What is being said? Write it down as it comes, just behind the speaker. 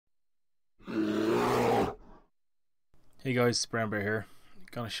Hey guys, it's Brown Bear here. I'm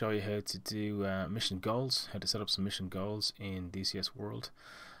going to show you how to do mission goals, how to set up some mission goals in DCS World.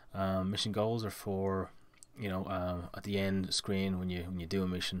 Mission goals are for, at the end screen when you do a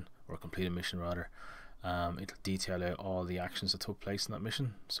mission, or complete a mission rather, it'll detail out all the actions that took place in that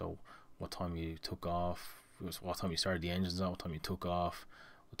mission. So what time you took off, what time you started the engines on, what time you took off,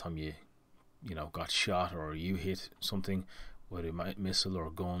 what time you got shot or you hit something, whether missile or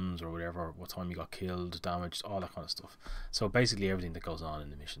guns or whatever, what time you got killed, damaged, all that kind of stuff. So basically everything that goes on in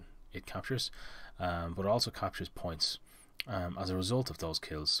the mission it captures, but it also captures points as a result of those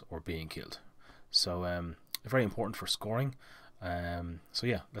kills or being killed. So very important for scoring. So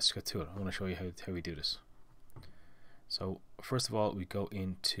yeah, let's get to it. I want to show you how we do this. So first of all, we go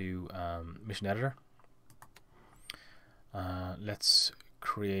into mission editor. Let's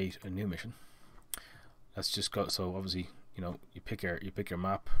create a new mission. Let's just go. So obviously, you pick your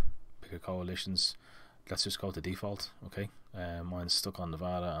map, pick your coalitions. Let's just go to default. Okay, mine's stuck on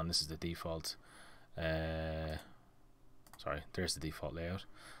Nevada, and this is the default. Sorry, there's the default layout.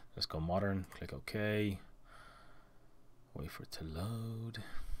 Let's go modern. Click OK. Wait for it to load.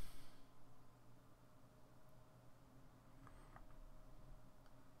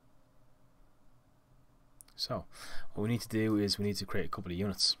 So what we need to do is we need to create a couple of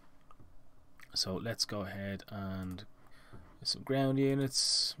units. So let's go ahead and some ground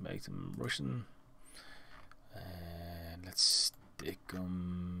units, make them Russian, and let's stick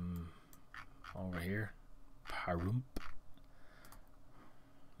them over here. Parump.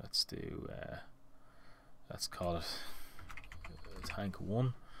 Let's do let's call it tank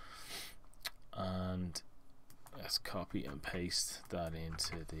 1, and let's copy and paste that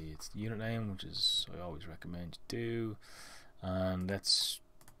into the unit name, which is I always recommend you do, and let's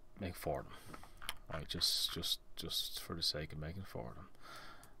make 4 of them. Right, just for the sake of making 4 of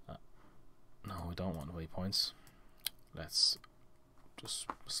them. No, we don't want waypoints. Let's just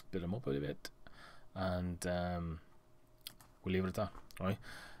split them up a bit, and we'll leave it at that. Right.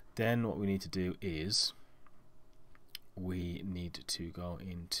 Then what we need to do is we need to go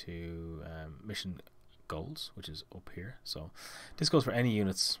into mission goals, which is up here. So this goes for any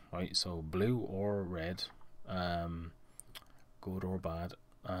units, right? So blue or red, good or bad.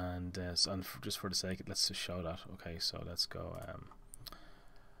 And just for the sake of, let's just show that. Okay, so let's go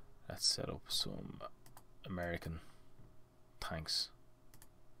let's set up some American tanks.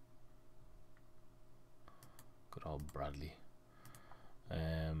 Good old Bradley,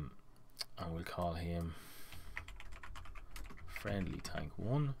 and we'll call him friendly tank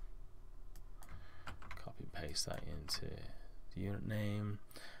 1. Copy and paste that into the unit name,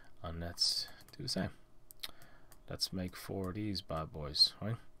 and let's do the same. Let's make 4 of these bad boys.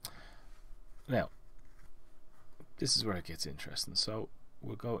 Right now, this is where it gets interesting. So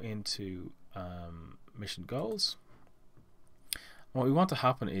we'll go into mission goals. What we want to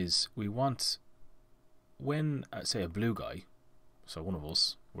happen is we want, when say a blue guy, so one of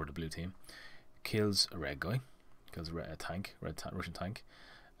us, we're the blue team, kills a red guy, kills a red Russian tank,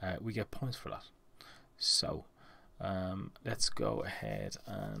 we get points for that. So let's go ahead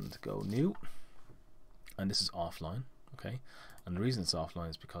and go new. And this is offline, okay? And the reason it's offline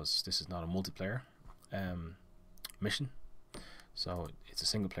is because this is not a multiplayer mission, so it's a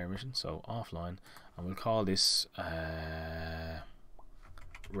single player mission. So offline, and we'll call this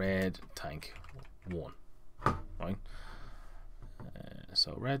red tank 1, right?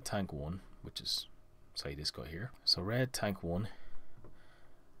 So red tank 1, which is say this guy here. So red tank 1,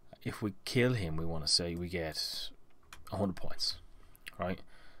 if we kill him, we want to say we get 100 points, right?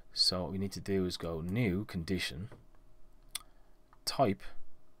 So what we need to do is go new condition, type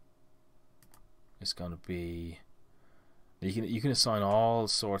is going to be, you can assign all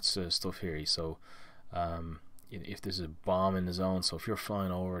sorts of stuff here. So if there's a bomb in the zone, so if you're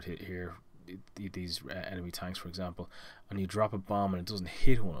flying over it here, these enemy tanks for example, and you drop a bomb and it doesn't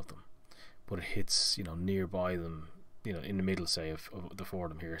hit one of them, but it hits nearby them, in the middle say of the 4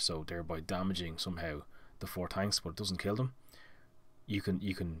 of them here, so thereby damaging somehow the 4 tanks, but it doesn't kill them. You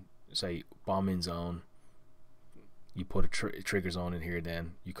can say bomb in zone, you put a trigger zone in here,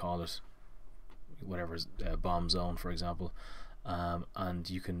 then you call it whatever, bomb zone for example, and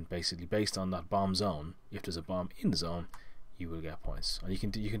you can basically, based on that bomb zone, if there's a bomb in the zone, you will get points. And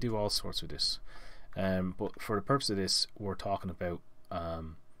you can do all sorts of this, but for the purpose of this we're talking about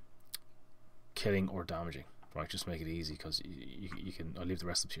killing or damaging, right? Just make it easy, because you can, I'll leave the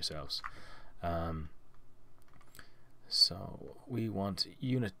rest up to yourselves. So we want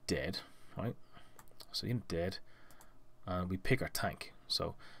unit dead, right? So unit dead, and we pick our tank.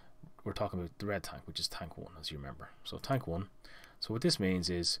 So we're talking about the red tank, which is tank 1, as you remember. So tank 1. So what this means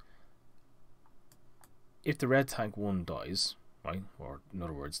is if the red tank 1 dies, right, or in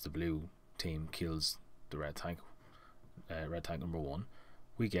other words the blue team kills the red tank number 1,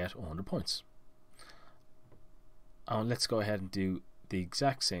 we get 100 points. And let's go ahead and do the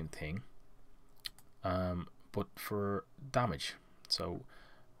exact same thing, but for damage. So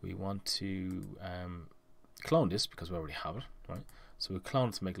we want to clone this because we already have it, right? So we clone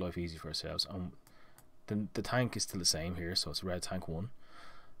it to make life easy for ourselves. And the tank is still the same here, so it's red tank 1.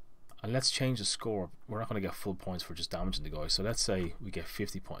 And let's change the score. We're not going to get full points for just damaging the guy. So let's say we get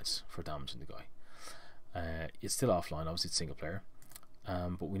 50 points for damaging the guy. It's still offline, obviously it's single player.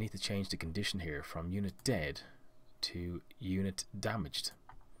 But we need to change the condition here from unit dead to unit damaged.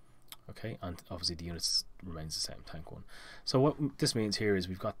 Okay, and obviously the units remains the same, tank 1. So what this means here is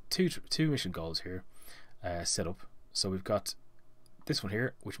we've got two mission goals here set up. So we've got this one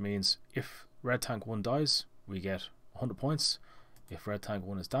here, which means if red tank 1 dies, we get 100 points. If red tank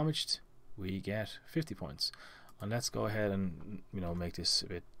 1 is damaged, we get 50 points. And let's go ahead and make this a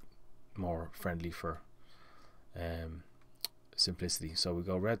bit more friendly for simplicity. So we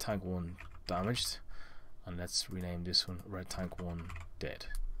go red tank 1 damaged, and let's rename this one red tank 1 dead.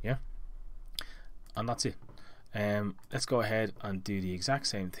 Yeah, and that's it. Let's go ahead and do the exact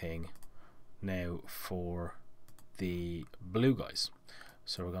same thing now for the blue guys.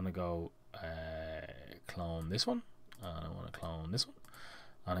 So we're gonna go clone this one, and I want to clone this one,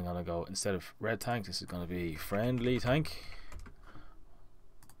 and I'm gonna go, instead of red tank, this is gonna be friendly tank.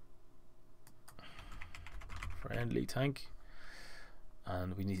 Friendly tank,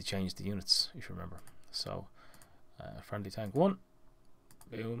 and we need to change the units if you remember. So friendly tank 1,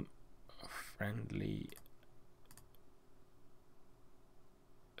 boom, friendly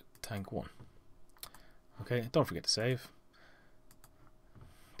tank 1. Okay, don't forget to save.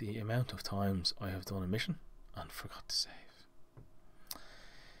 The amount of times I have done a mission and forgot to save.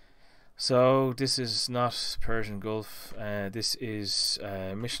 So this is not Persian Gulf, this is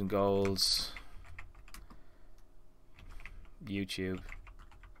mission goals, YouTube,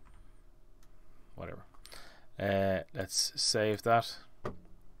 whatever. Let's save that.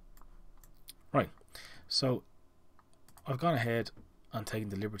 Right, so I've gone ahead and taken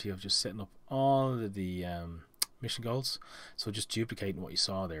the liberty of just setting up all of the mission goals, so just duplicating what you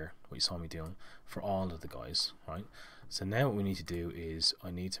saw there, what you saw me doing for all of the guys. Right, so now what we need to do is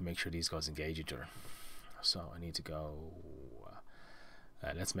I need to make sure these guys engage each other. So I need to go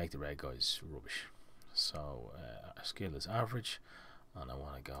let's make the red guys rubbish. So skill is average, and I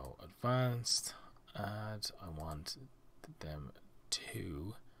want to go advanced, and I want them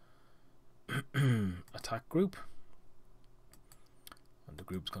to attack group, and the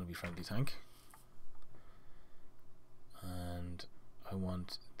group is going to be friendly tank, and I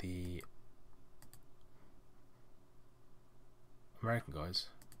want the American guys,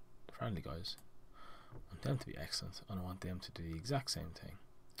 the friendly guys, I want them to be excellent, and I want them to do the exact same thing.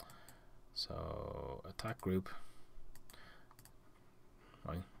 So attack group,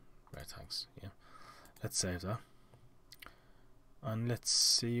 right, red tanks. Yeah, let's save that, and let's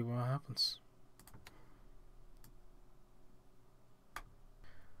see what happens.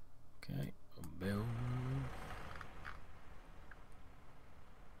 Okay, boom.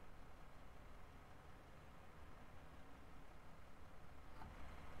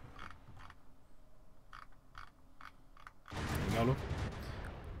 There you go, look.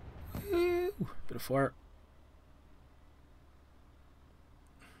 Ooh, bit of fire.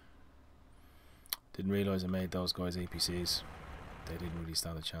 Didn't realise I made those guys APCs. They didn't really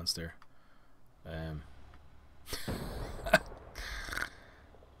stand a chance there.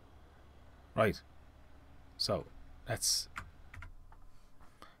 Right, so let's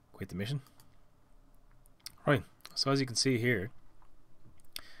quit the mission. Right, so as you can see here,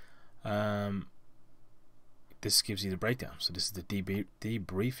 this gives you the breakdown. So this is the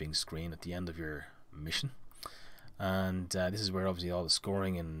debriefing screen at the end of your mission, and this is where obviously all the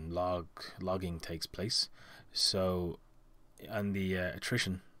scoring and logging takes place. So on the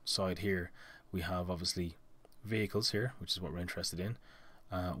attrition side here, we have obviously vehicles here, which is what we're interested in.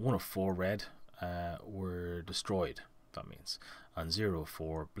 1 of 4 red were destroyed, that means, and 0 of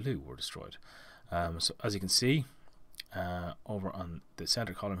 4 blue were destroyed. So as you can see, over on the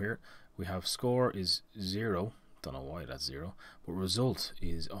center column here, we have score is 0. Don't know why that's 0, but result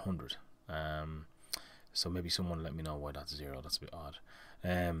is 100. So maybe someone let me know why that's 0. That's a bit odd.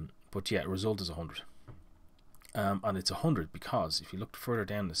 But yeah, result is 100. And it's 100 because if you look further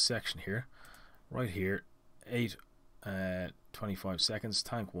down the section here, right here, 25 seconds,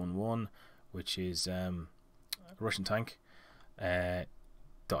 tank 1-1, which is Russian tank,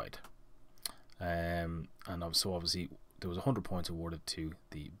 died. And so obviously there was 100 points awarded to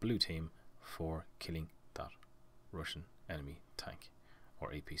the blue team for killing that Russian enemy tank,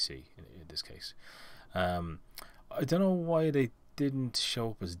 or APC in this case. I don't know why they didn't show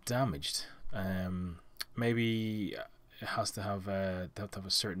up as damaged. Maybe it has to have a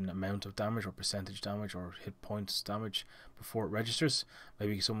certain amount of damage, or percentage damage, or hit points damage before it registers.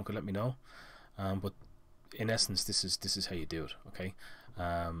 Maybe someone could let me know. But in essence, this is how you do it. Okay.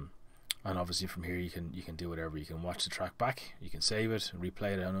 And obviously from here you can do whatever. You can watch the track back, you can save it,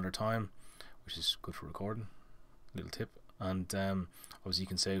 replay it another time, which is good for recording. Little tip. And obviously you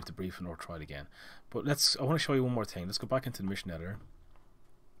can save the briefing or try it again. But I want to show you one more thing. Let's go back into the mission editor,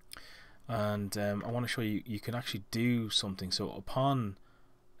 and I want to show you can actually do something. So upon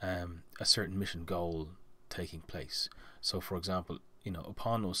a certain mission goal taking place, so for example,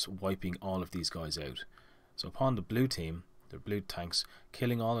 upon us wiping all of these guys out, so upon the blue team, the blue tanks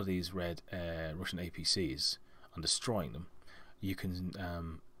killing all of these red Russian APCs and destroying them, you can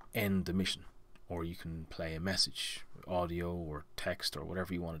end the mission, or you can play a message, audio or text or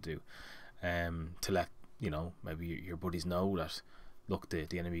whatever you want to do, to let maybe your buddies know that, look,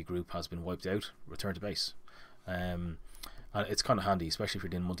 the enemy group has been wiped out, return to base. And it's kind of handy, especially if you're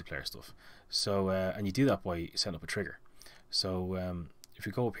doing multiplayer stuff. So and you do that by setting up a trigger. So if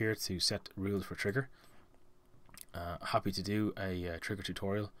you go up here to set rules for trigger, happy to do a trigger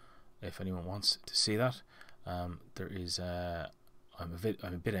tutorial if anyone wants to see that. There is I'm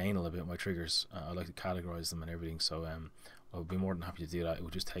a bit anal about my triggers. I like to categorize them and everything, so I would be more than happy to do that. It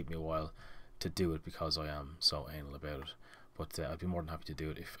would just take me a while to do it because I am so anal about it, but I'd be more than happy to do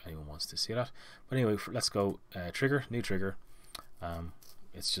it if anyone wants to see that. But anyway, let's go trigger, new trigger.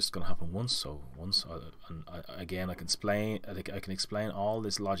 It's just going to happen once, so once, and again I can explain all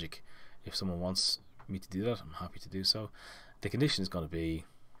this logic. If someone wants me to do that, I'm happy to do so. The condition is going to be,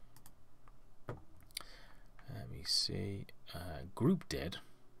 let me see, group dead,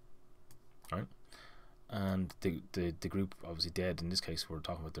 right? And the group obviously dead. In this case, we're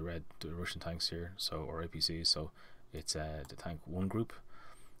talking about the Russian tanks here, so, or APCs. So it's the tank 1 group,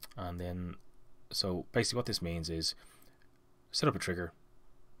 and then so basically what this means is set up a trigger,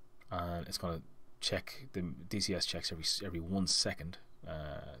 and it's going to check. The DCS checks every 1 second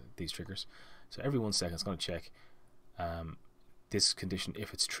these triggers. So every 1 second it's going to check this condition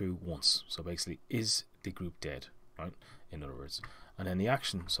if it's true once. So basically, is the group dead, right? In other words. And then the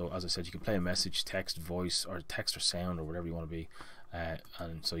action, so as I said, you can play a message, text, voice, or text or sound, or whatever you want to be.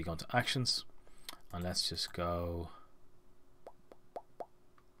 And so you go into actions, and let's just go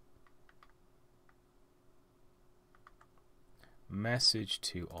message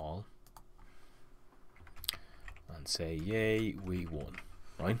to all and say, yay, we won,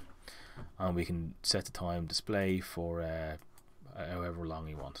 right? And we can set the time display for however long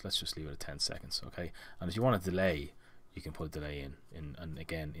you want. Let's just leave it at 10 seconds, okay? And if you want a delay, you can put a delay in and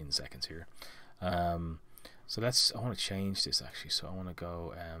again in seconds here. So I want to change this actually. So I want to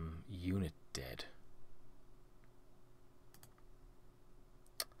go unit dead.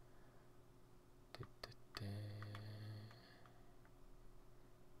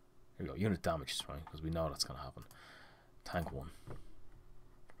 Here we go. Unit damage is fine because we know that's going to happen. Tank 1,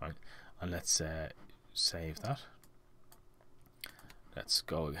 right? And let's save that. Let's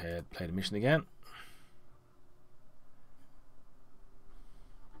go ahead, play the mission again.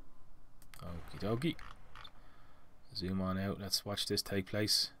 Okie dokie. Zoom on out. Let's watch this take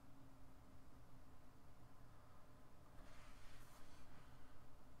place.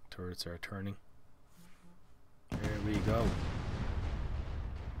 Turrets are turning. There we go.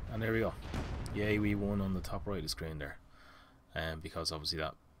 And there we go. Yay, we won on the top right of the screen there. Because obviously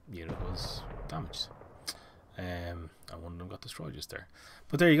that unit was damaged. And one of them got destroyed just there.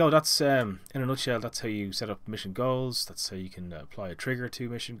 But there you go. That's in a nutshell. That's how you set up mission goals. That's how you can apply a trigger to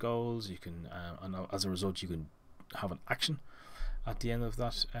mission goals. You can, and as a result, you can have an action at the end of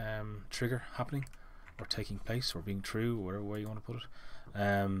that trigger happening or taking place or being true, or whatever way you want to put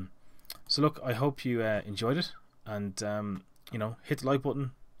it. So look, I hope you enjoyed it, and hit the like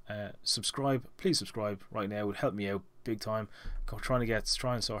button. Subscribe, please subscribe right now. It would help me out big time.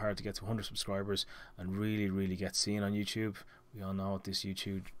 Trying so hard to get to 100 subscribers and really get seen on YouTube. We all know what this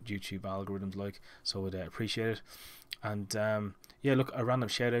YouTube algorithm's like, so I'd appreciate it. And yeah, look, a random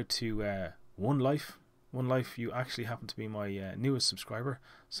shout out to One Life. You actually happen to be my newest subscriber,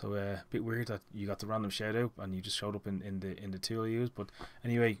 so a bit weird that you got the random shout out and you just showed up in the tool I use. But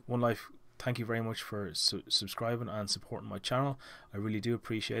anyway, One Life, thank you very much for subscribing and supporting my channel. I really do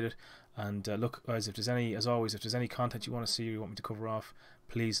appreciate it. And look, guys, if there's any content you want to see or you want me to cover off,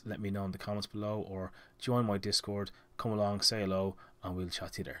 please let me know in the comments below, or join my Discord, come along, say hello, and we'll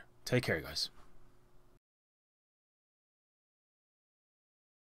chat to you there. Take care, guys.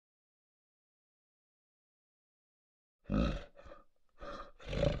 Mm.